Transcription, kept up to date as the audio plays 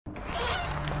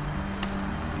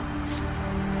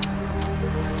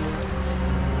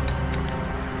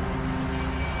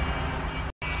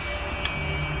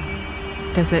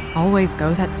Does it always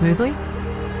go that smoothly?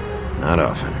 Not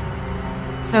often.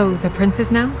 So, the prince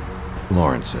is now?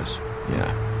 Lawrence's,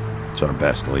 yeah. It's our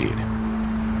best lead.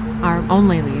 Our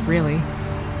only lead, really.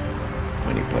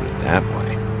 When you put it that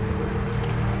way.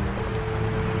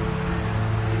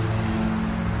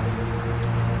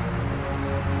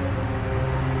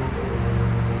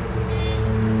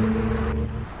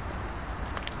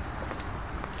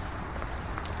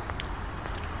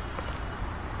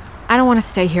 I don't want to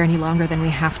stay here any longer than we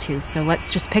have to, so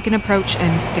let's just pick an approach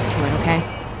and stick to it, okay?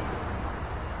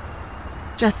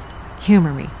 Just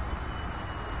humor me.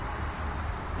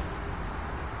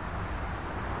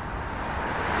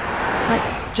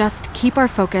 Let's just keep our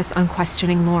focus on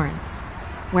questioning Lawrence.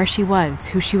 Where she was,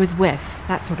 who she was with,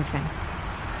 that sort of thing.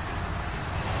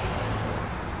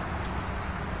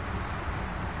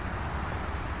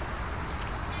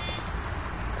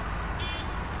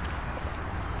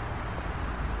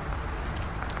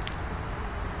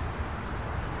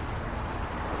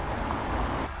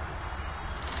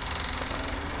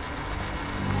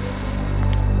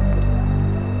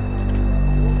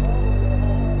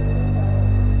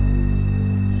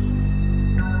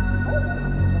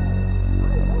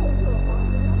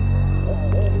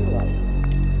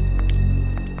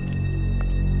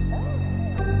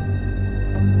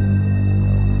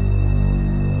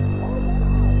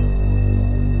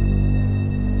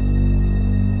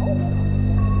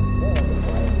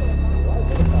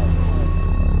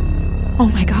 Oh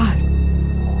my God.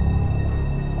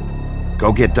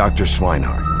 Go get Dr.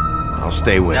 Swinehart. I'll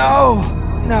stay with him.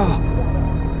 No!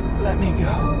 Let me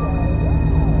go.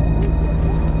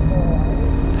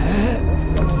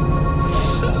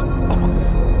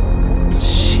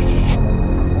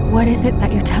 What is it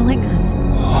that you're telling us?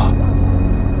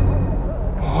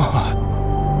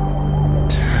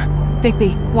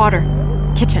 Bigby, water.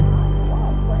 Kitchen.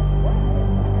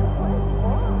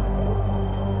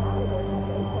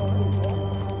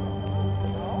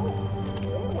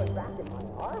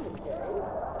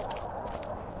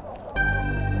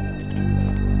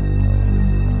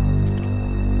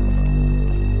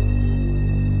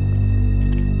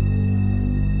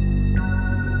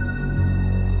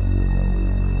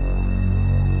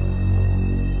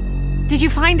 Did you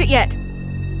find it yet?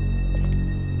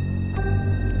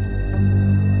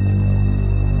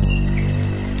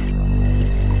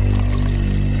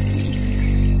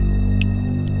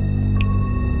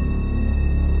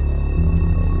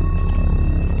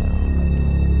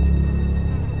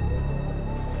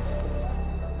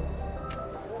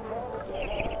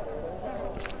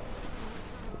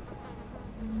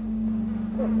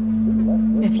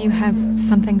 If you have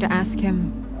something to ask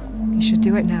him, you should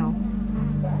do it now.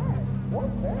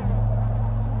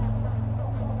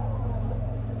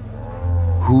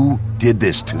 Who did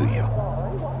this to you?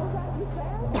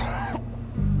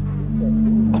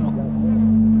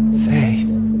 Faith.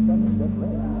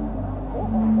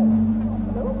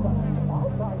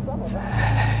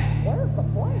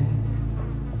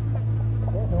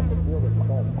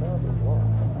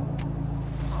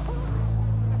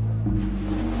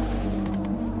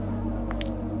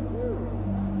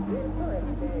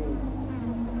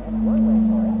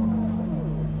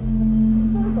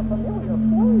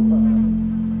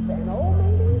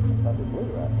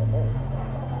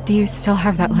 Do you still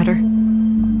have that letter?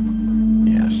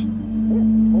 Yes.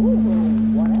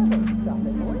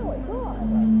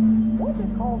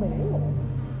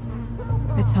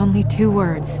 It's only 2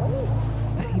 words,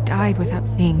 but he died without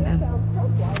seeing them.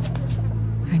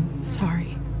 I'm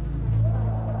sorry.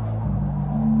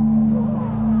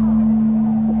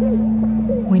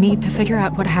 We need to figure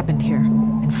out what happened here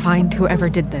and find whoever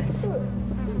did this.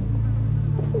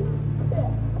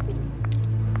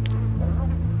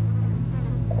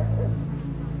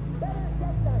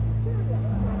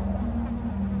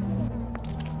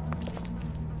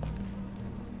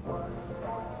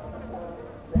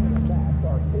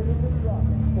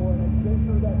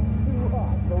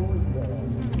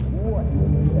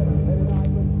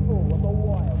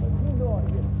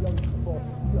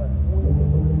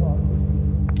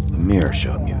 The mirror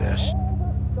showed me this.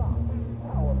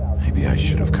 Maybe I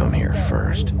should have come here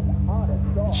first.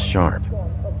 It's sharp,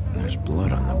 and there's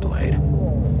blood on the blade.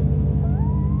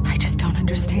 I just don't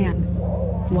understand.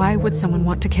 Why would someone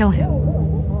want to kill him?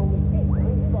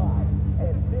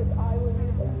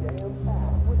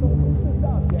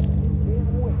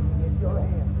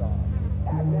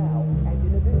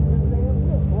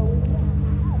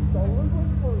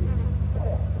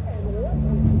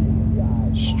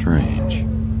 Strange.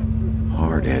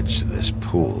 Hard edge to this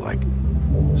pool, like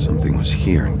something was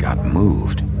here and got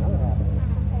moved.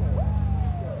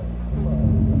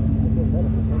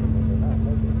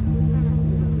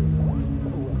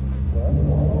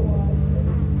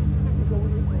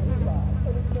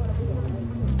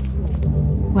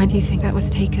 When do you think that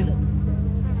was taken?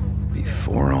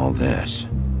 Before all this.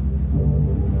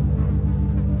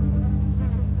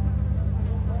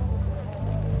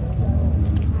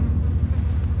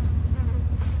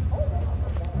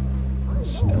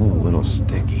 Still a little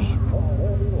sticky.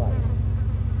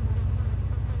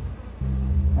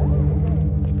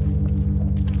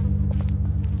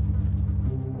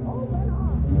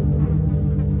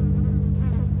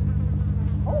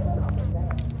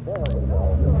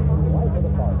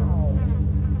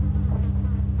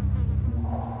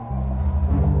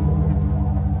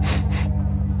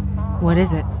 What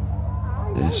is it?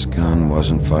 This gun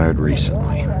wasn't fired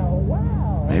recently.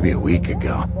 Maybe a week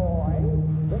ago.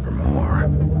 Or more.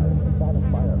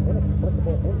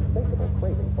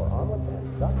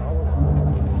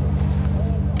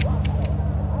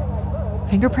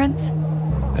 Fingerprints?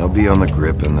 They'll be on the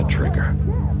grip and the trigger.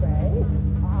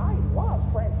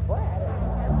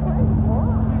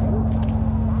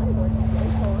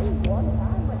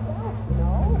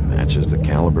 Matches the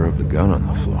caliber of the gun on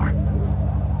the floor.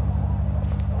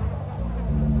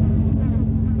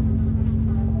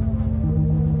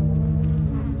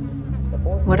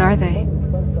 What are they?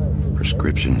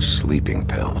 Prescription sleeping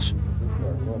pills.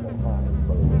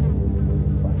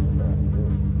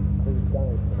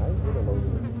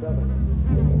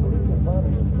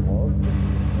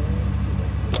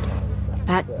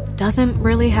 That doesn't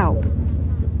really help.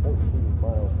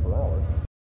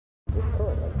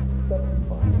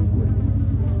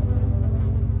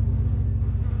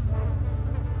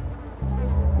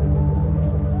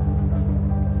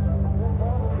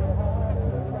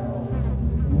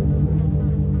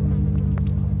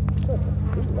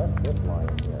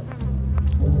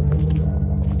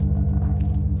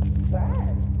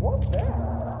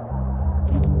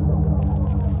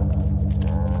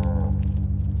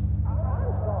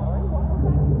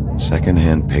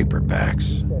 Second-hand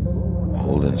paperbacks.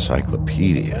 Old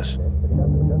encyclopedias.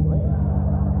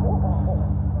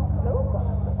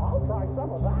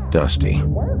 Dusty.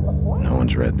 No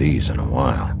one's read these in a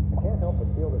while.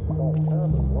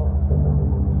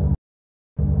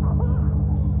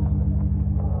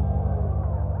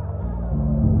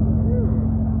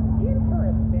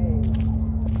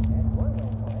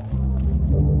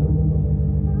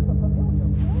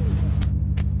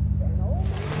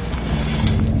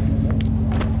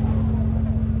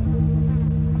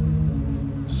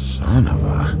 Son of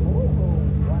a...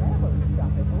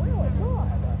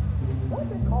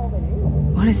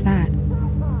 What is that?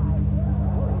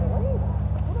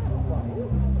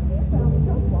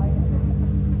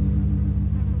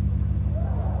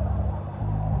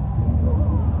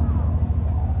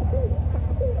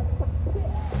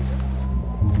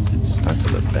 It stuck to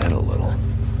the bed a little.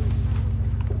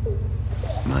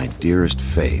 My dearest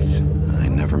Faith, I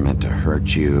never meant to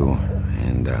hurt you,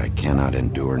 and I cannot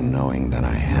endure knowing that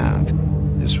I have.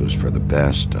 This was for the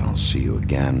best. I'll see you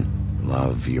again.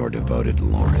 Love, your devoted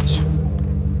Lawrence.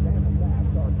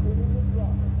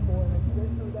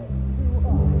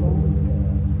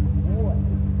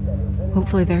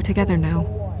 Hopefully they're together now.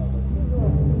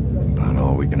 About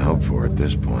all we can hope for at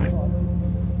this point.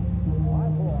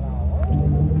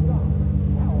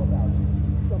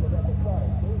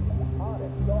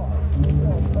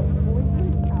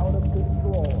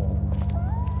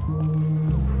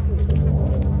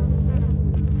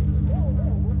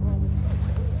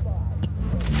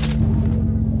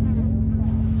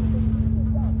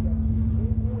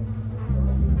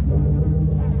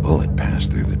 Bullet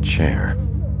passed through the chair.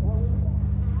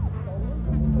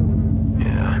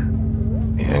 Yeah,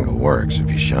 the angle works if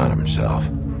he shot himself.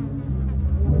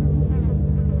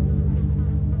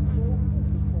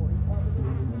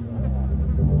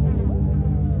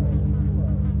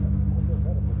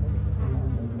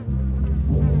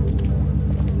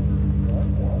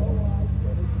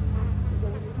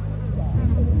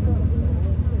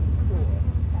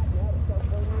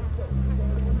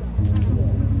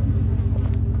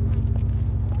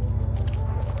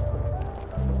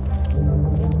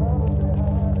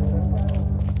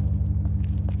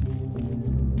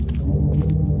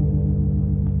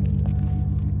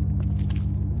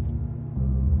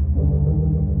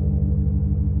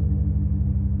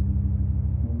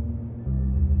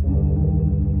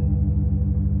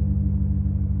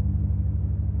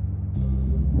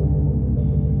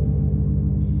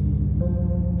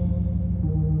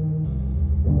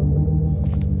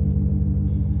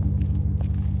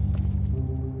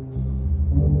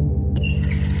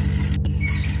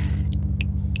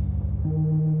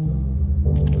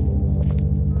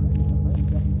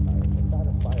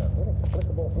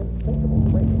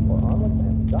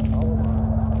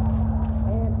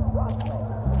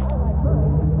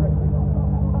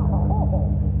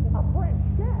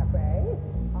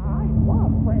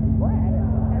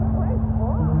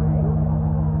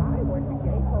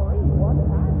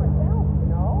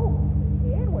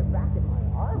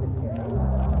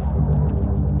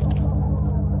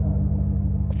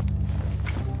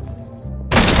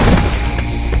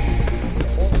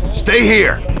 Stay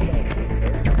here!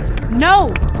 No!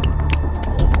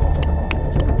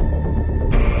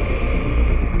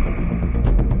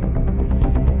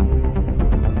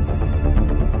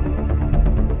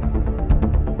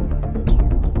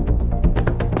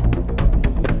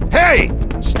 Hey!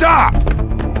 Stop!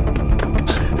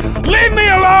 Leave me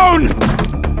alone!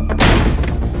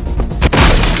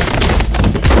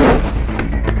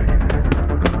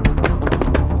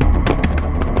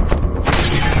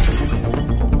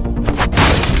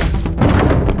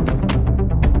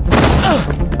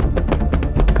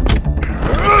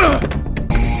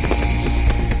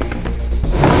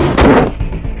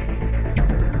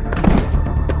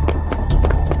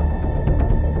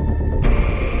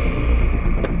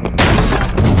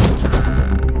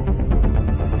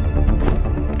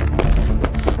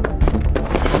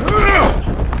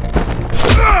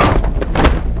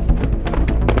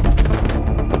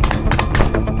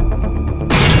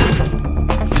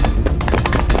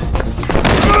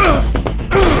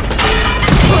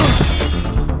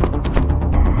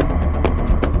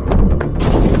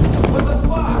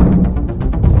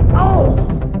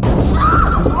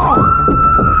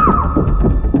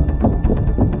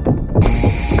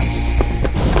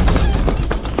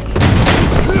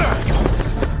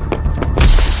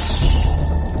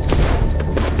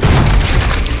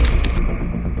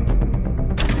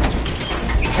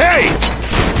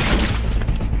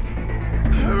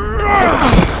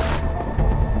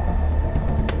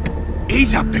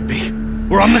 Ease up, Bigby.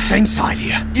 We're on the same side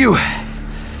here. You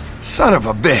son of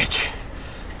a bitch.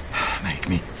 Make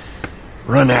me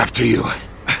run after you.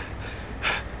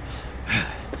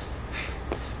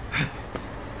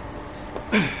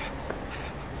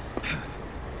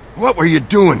 What were you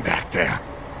doing back there?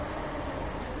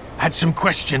 Had some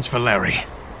questions for Larry.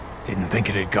 Didn't think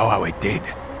it'd go how it did.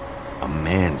 A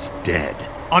man's dead.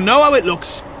 I know how it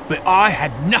looks, but I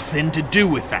had nothing to do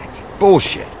with that.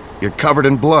 Bullshit. You're covered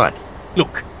in blood.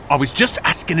 Look, I was just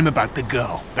asking him about the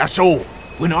girl, that's all.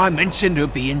 When I mentioned her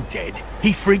being dead,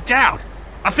 he freaked out.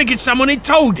 I figured someone had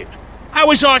told him. How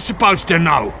was I supposed to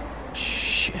know?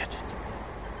 Shit.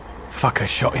 Fucker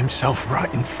shot himself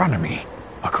right in front of me.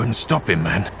 I couldn't stop him,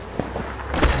 man.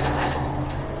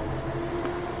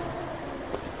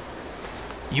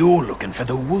 You're looking for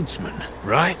the woodsman,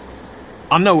 right?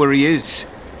 I know where he is.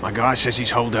 My guy says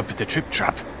he's holed up at the Trip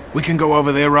Trap. We can go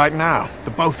over there right now,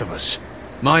 the both of us.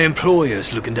 My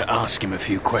employer's looking to ask him a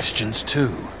few questions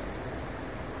too.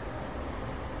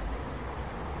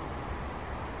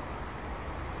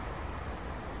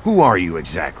 Who are you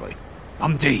exactly?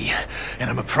 I'm D, and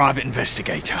I'm a private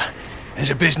investigator.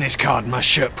 There's a business card in my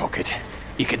shirt pocket.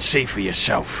 You can see for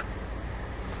yourself.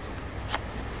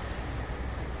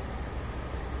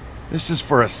 This is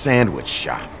for a sandwich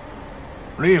shop.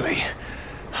 Really?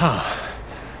 Huh.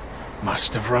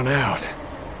 Must have run out.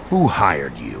 Who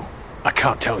hired you? I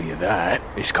can't tell you that.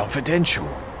 It's confidential.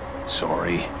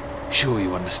 Sorry. Sure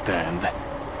you understand.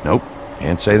 Nope.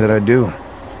 Can't say that I do.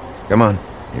 Come on.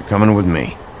 You're coming with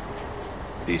me.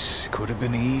 This could have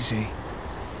been easy.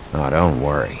 Oh, don't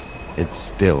worry. It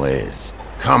still is.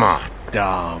 Come on.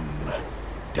 Dumb.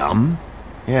 Dumb?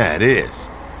 Yeah, it is.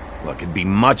 Look, it'd be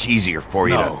much easier for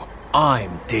you to... No,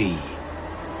 I'm D.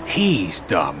 He's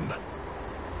dumb.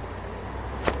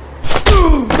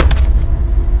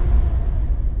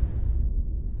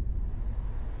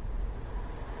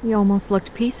 You almost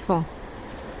looked peaceful.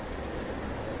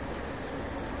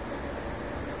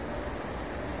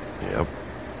 Yep.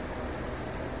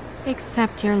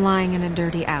 Except you're lying in a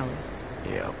dirty alley.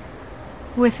 Yep.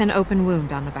 With an open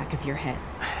wound on the back of your head.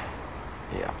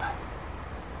 Yep.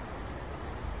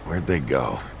 Where'd they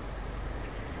go?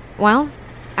 Well,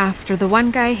 after the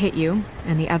one guy hit you,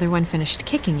 and the other one finished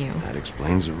kicking you, That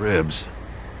explains the ribs.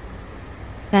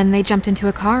 then they jumped into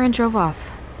a car and drove off.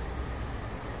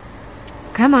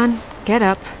 Come on, get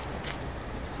up.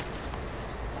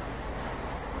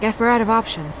 Guess we're out of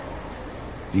options.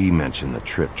 Dee mentioned the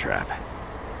Trip Trap.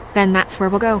 Then that's where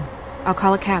we'll go. I'll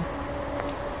call a cab.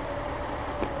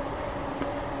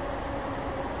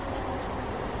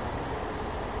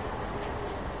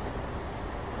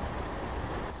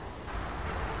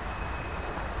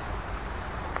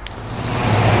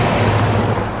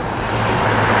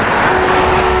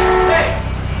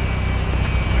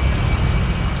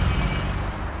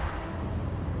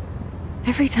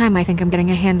 Every time I think I'm getting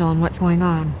a handle on what's going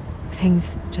on,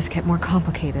 things just get more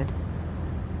complicated.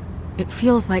 It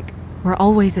feels like we're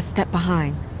always a step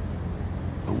behind.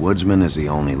 The woodsman is the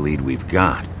only lead we've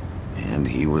got, and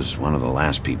he was one of the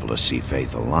last people to see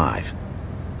Faith alive.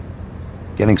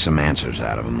 Getting some answers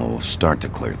out of him will start to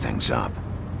clear things up.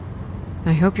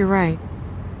 I hope you're right.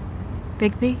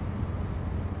 Bigby?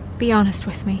 Be honest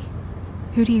with me.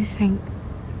 Who do you think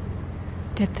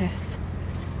did this?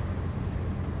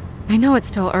 I know it's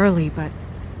still early, but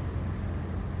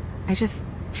I just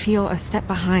feel a step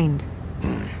behind.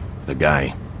 The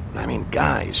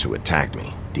guys who attacked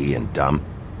me, Dee and Dumb,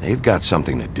 they've got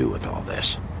something to do with all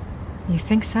this. You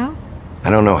think so?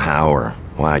 I don't know how or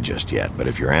why just yet, but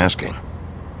if you're asking,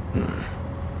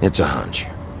 it's a hunch.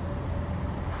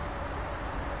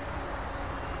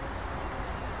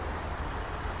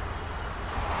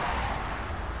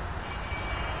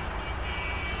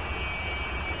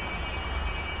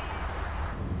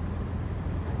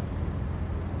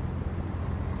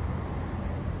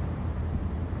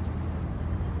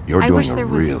 You're doing a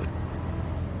really...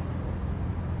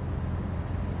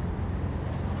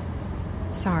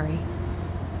 Sorry.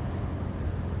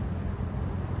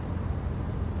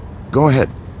 Go ahead.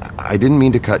 I didn't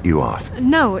mean to cut you off.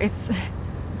 No, it's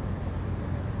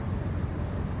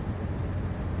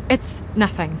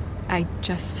nothing. I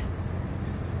just...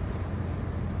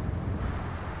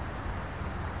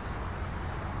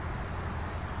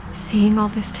 Seeing all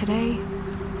this today,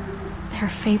 there are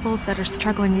fables that are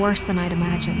struggling worse than I'd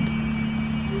imagined.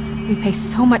 We pay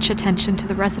so much attention to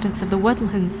the residents of the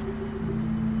woodlands.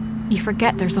 You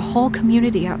forget there's a whole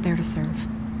community out there to serve.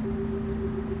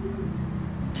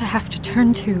 To have to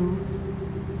turn to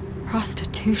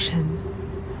prostitution.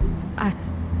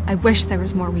 I wish there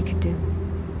was more we could do.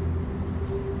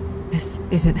 This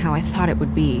isn't how I thought it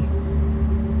would be.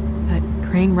 But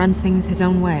Crane runs things his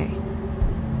own way.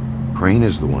 Crane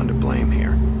is the one to blame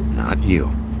here, not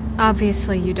you.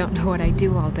 Obviously, you don't know what I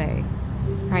do all day.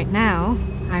 Right now,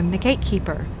 I'm the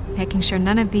gatekeeper, making sure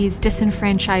none of these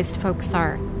disenfranchised folks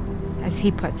are, as he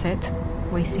puts it,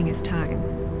 wasting his time.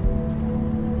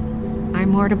 I'm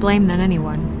more to blame than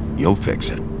anyone. You'll fix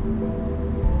it.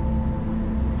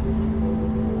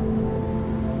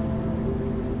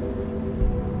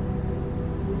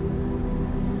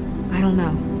 I don't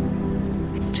know.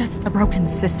 It's just a broken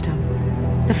system.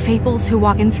 The fables who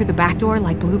walk in through the back door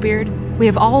like Bluebeard, we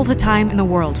have all the time in the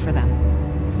world for them.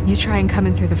 You try and come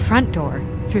in through the front door,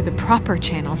 through the proper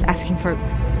channels, asking for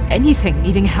anything,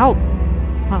 needing help.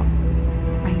 Well,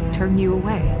 I turn you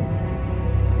away.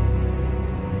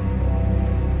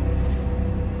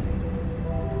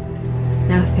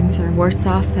 Now things are worse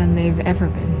off than they've ever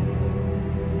been.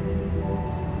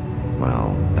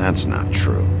 Well, that's not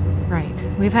true. Right.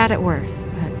 We've had it worse,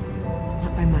 but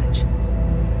not by much.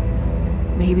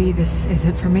 Maybe this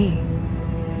isn't for me.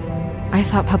 I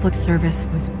thought public service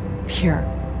was pure.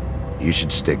 You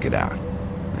should stick it out.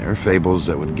 There are fables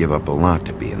that would give up a lot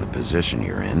to be in the position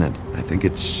you're in, and I think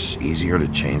it's easier to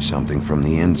change something from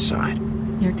the inside.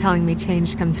 You're telling me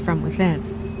change comes from within?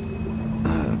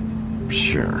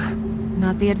 Sure.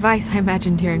 Not the advice I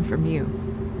imagined hearing from you.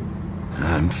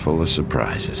 I'm full of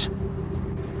surprises.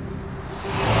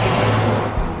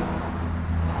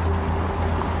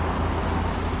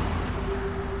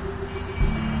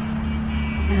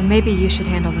 Maybe you should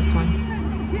handle this one.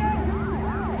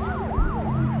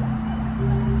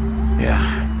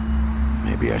 Yeah,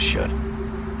 maybe I should.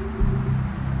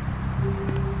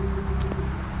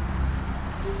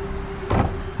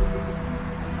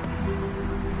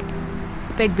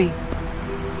 Bigby.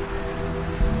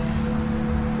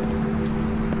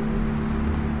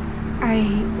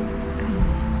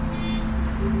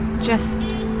 Just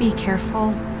be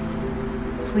careful,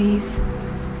 please.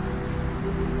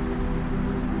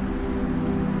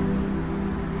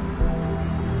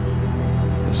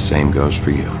 The same goes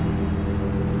for you.